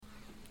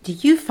Do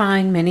you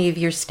find many of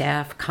your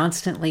staff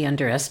constantly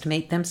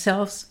underestimate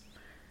themselves?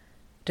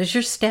 Does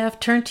your staff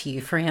turn to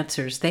you for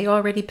answers they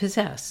already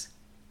possess?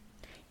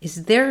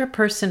 Is there a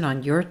person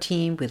on your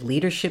team with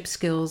leadership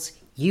skills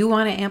you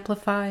want to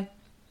amplify?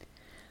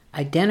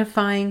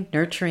 Identifying,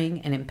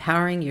 nurturing, and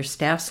empowering your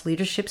staff's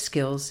leadership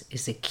skills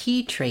is a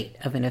key trait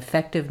of an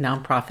effective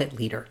nonprofit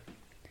leader.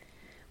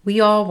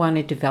 We all want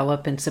to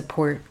develop and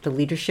support the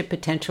leadership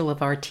potential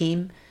of our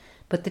team,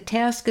 but the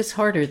task is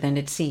harder than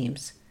it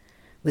seems.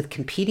 With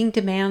competing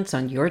demands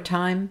on your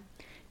time,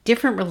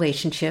 different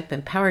relationship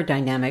and power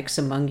dynamics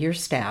among your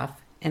staff,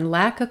 and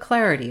lack of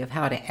clarity of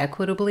how to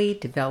equitably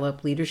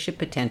develop leadership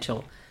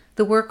potential,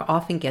 the work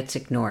often gets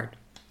ignored.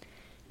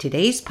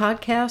 Today's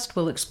podcast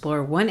will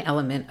explore one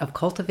element of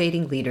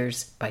cultivating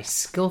leaders by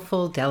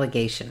skillful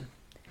delegation.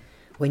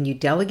 When you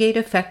delegate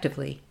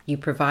effectively, you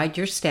provide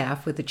your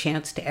staff with a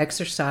chance to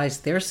exercise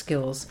their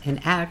skills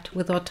and act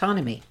with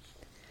autonomy.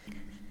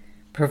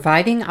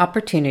 Providing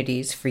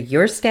opportunities for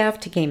your staff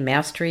to gain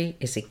mastery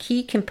is a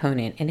key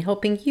component in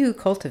helping you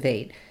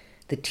cultivate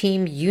the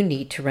team you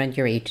need to run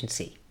your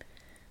agency.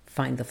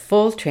 Find the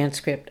full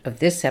transcript of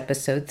this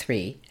episode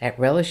 3 at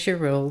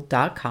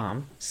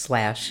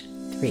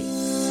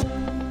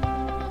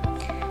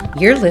relishyourrole.com/3.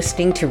 You're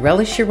listening to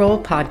Relish Your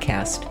Role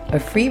Podcast, a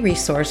free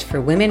resource for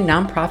women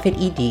nonprofit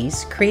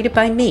EDs created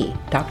by me,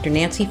 Dr.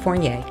 Nancy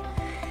Fournier.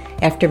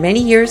 After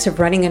many years of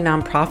running a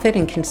nonprofit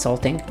and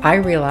consulting, I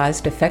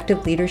realized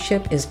effective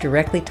leadership is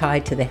directly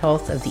tied to the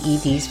health of the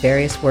ED's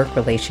various work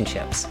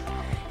relationships.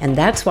 And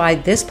that's why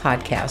this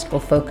podcast will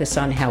focus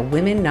on how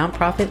women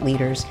nonprofit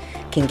leaders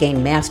can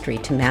gain mastery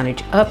to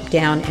manage up,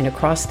 down, and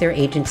across their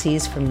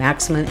agencies for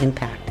maximum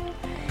impact.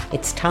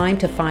 It's time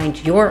to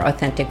find your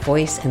authentic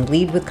voice and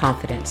lead with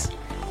confidence.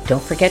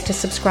 Don't forget to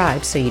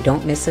subscribe so you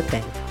don't miss a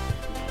thing.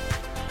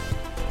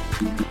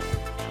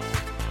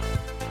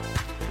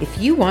 If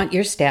you want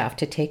your staff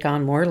to take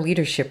on more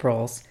leadership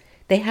roles,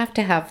 they have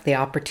to have the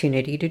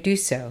opportunity to do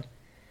so.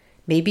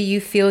 Maybe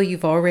you feel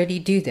you've already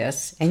do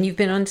this and you've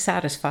been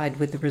unsatisfied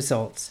with the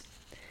results.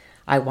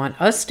 I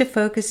want us to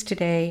focus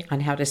today on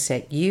how to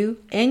set you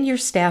and your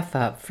staff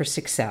up for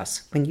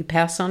success when you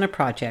pass on a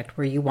project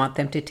where you want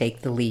them to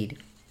take the lead.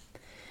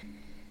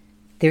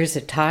 There's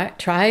a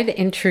tried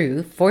and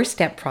true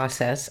 4-step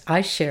process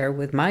I share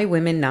with my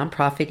women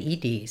nonprofit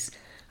EDs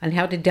on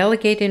how to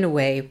delegate in a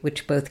way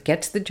which both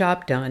gets the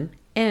job done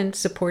and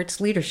supports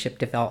leadership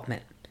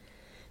development.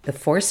 The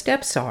 4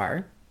 steps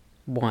are: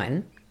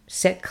 1.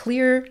 Set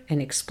clear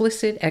and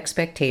explicit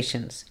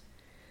expectations.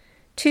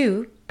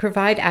 2.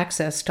 Provide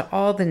access to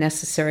all the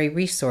necessary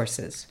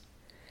resources.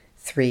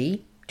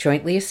 3.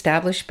 Jointly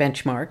establish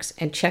benchmarks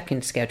and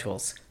check-in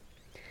schedules.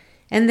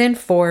 And then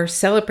 4,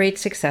 celebrate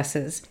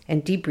successes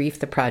and debrief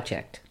the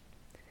project.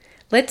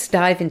 Let's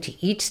dive into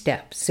each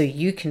step so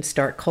you can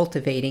start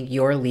cultivating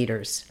your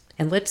leaders.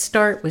 And let's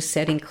start with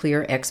setting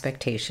clear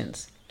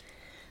expectations.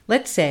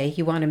 Let's say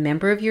you want a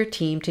member of your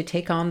team to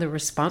take on the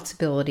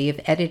responsibility of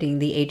editing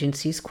the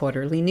agency's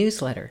quarterly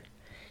newsletter.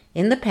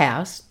 In the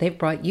past, they've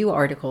brought you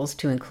articles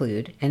to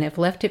include and have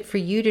left it for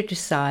you to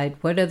decide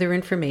what other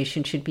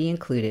information should be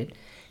included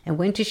and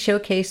when to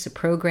showcase a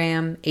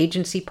program,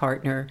 agency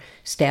partner,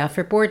 staff,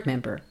 or board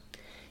member.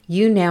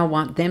 You now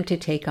want them to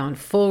take on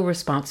full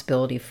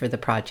responsibility for the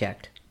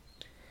project.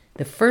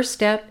 The first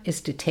step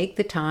is to take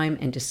the time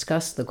and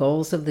discuss the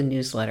goals of the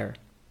newsletter,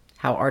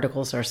 how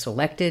articles are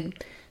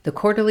selected, the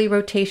quarterly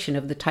rotation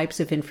of the types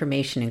of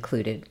information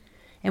included,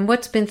 and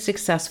what's been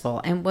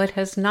successful and what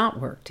has not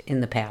worked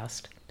in the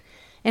past.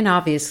 And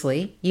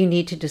obviously, you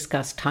need to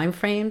discuss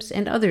timeframes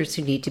and others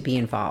who need to be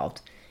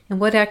involved, and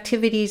what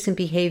activities and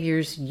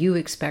behaviors you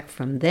expect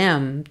from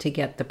them to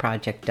get the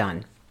project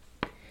done.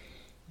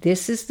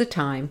 This is the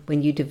time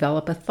when you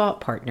develop a thought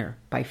partner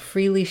by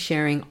freely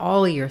sharing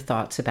all of your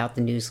thoughts about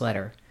the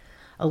newsletter.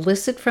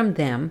 Elicit from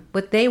them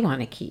what they want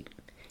to keep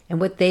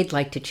and what they'd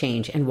like to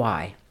change and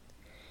why.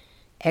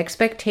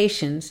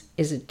 Expectations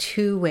is a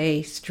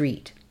two-way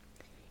street.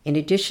 In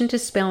addition to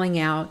spelling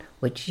out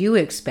what you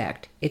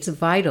expect, it's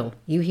vital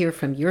you hear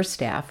from your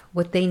staff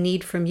what they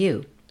need from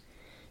you.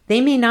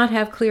 They may not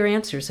have clear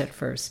answers at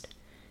first,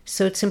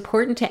 so it's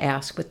important to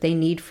ask what they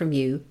need from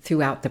you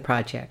throughout the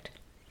project.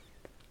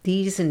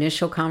 These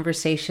initial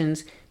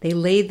conversations, they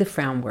lay the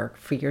groundwork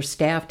for your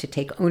staff to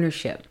take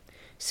ownership,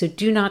 so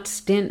do not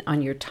stint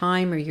on your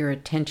time or your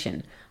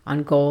attention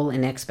on goal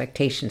and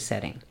expectation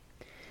setting.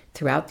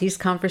 Throughout these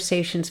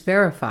conversations,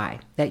 verify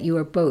that you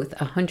are both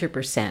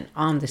 100%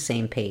 on the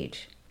same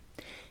page.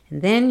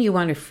 And then you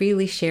want to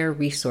freely share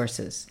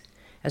resources.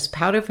 As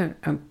part of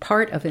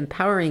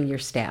empowering your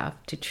staff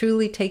to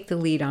truly take the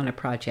lead on a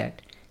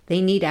project,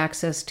 they need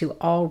access to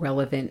all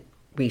relevant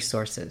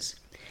resources.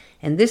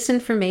 And this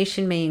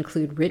information may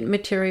include written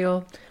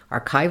material,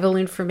 archival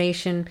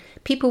information,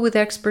 people with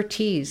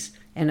expertise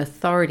and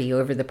authority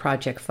over the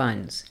project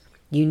funds.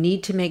 You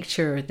need to make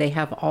sure they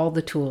have all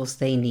the tools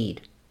they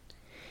need.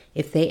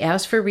 If they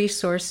ask for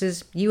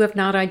resources you have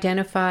not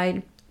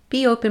identified,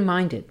 be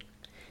open-minded.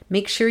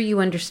 Make sure you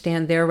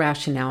understand their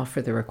rationale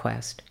for the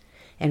request.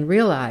 and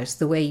realize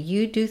the way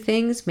you do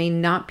things may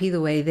not be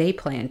the way they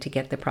plan to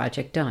get the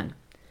project done.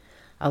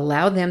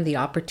 Allow them the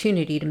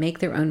opportunity to make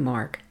their own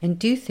mark and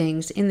do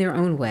things in their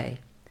own way.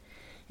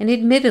 And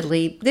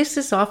admittedly, this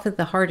is often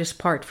the hardest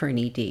part for an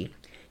ED.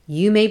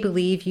 You may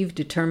believe you've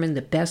determined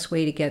the best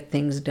way to get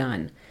things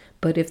done,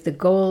 but if the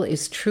goal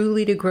is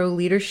truly to grow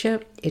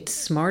leadership, it's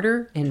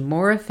smarter and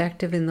more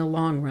effective in the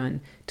long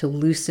run to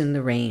loosen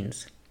the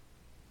reins.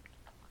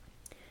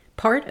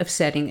 Part of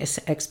setting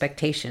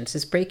expectations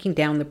is breaking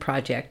down the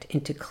project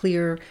into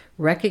clear,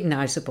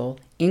 recognizable,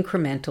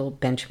 incremental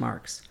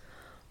benchmarks.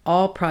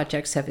 All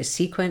projects have a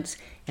sequence,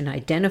 and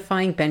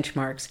identifying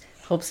benchmarks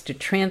helps to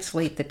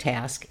translate the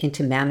task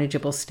into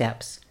manageable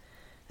steps.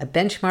 A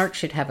benchmark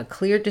should have a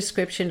clear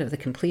description of the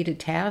completed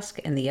task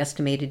and the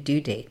estimated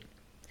due date.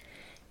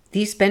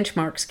 These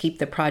benchmarks keep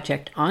the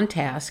project on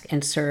task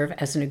and serve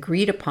as an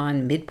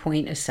agreed-upon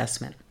midpoint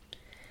assessment.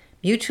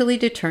 Mutually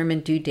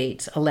determined due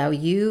dates allow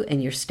you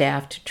and your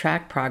staff to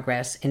track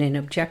progress in an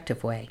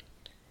objective way.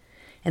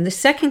 And the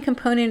second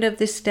component of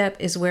this step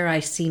is where I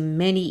see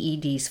many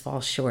EDs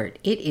fall short.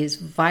 It is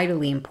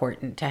vitally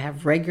important to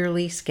have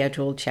regularly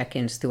scheduled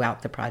check-ins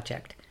throughout the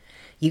project.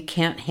 You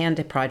can't hand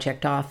a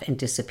project off and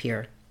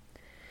disappear.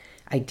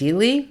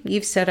 Ideally,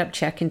 you've set up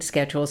check-in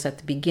schedules at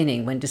the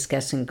beginning when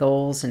discussing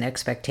goals and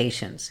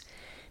expectations.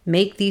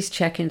 Make these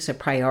check-ins a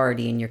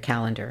priority in your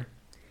calendar.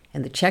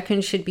 And the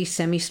check-ins should be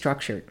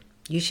semi-structured.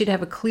 You should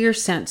have a clear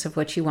sense of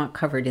what you want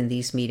covered in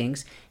these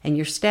meetings, and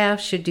your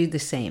staff should do the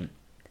same.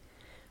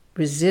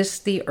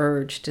 Resist the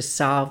urge to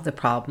solve the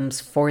problems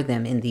for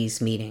them in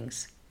these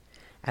meetings.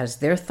 As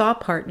their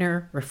thought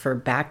partner, refer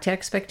back to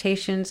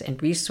expectations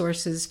and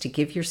resources to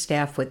give your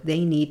staff what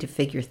they need to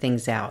figure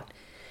things out.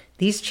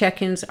 These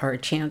check-ins are a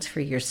chance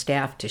for your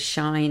staff to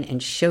shine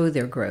and show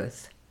their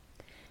growth.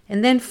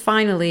 And then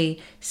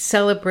finally,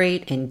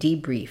 celebrate and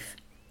debrief.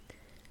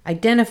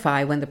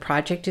 Identify when the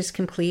project is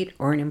complete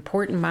or an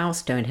important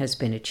milestone has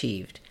been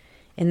achieved.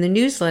 In the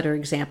newsletter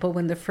example,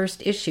 when the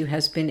first issue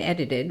has been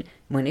edited,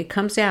 when it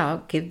comes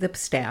out, give the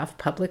staff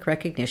public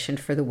recognition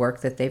for the work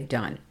that they've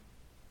done.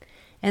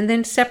 And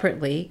then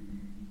separately,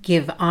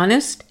 give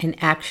honest and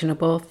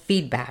actionable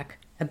feedback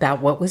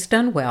about what was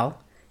done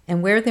well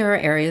and where there are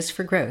areas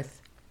for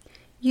growth.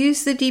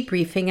 Use the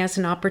debriefing as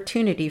an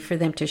opportunity for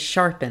them to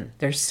sharpen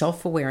their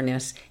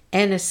self-awareness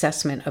and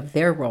assessment of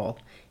their role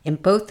in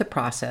both the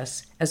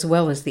process as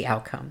well as the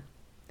outcome.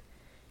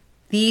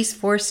 These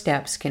 4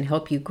 steps can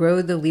help you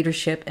grow the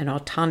leadership and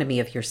autonomy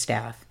of your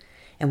staff.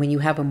 And when you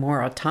have a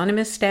more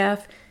autonomous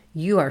staff,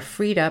 you are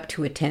freed up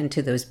to attend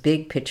to those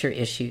big picture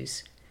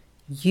issues.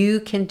 You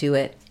can do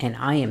it, and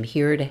I am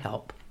here to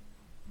help.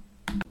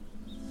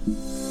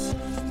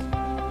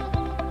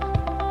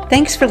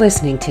 Thanks for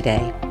listening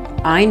today.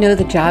 I know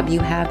the job you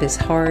have is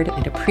hard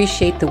and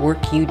appreciate the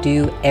work you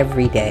do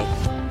every day.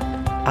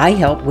 I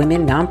help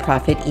women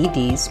nonprofit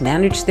EDs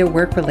manage their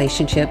work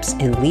relationships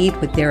and lead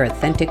with their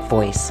authentic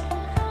voice.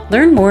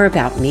 Learn more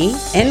about me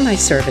and my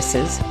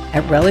services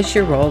at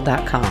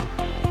relishyourrole.com.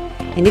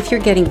 And if you're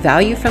getting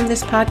value from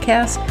this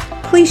podcast,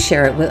 please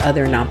share it with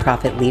other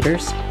nonprofit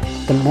leaders.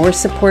 The more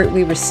support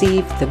we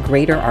receive, the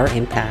greater our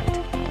impact.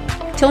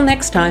 Till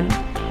next time.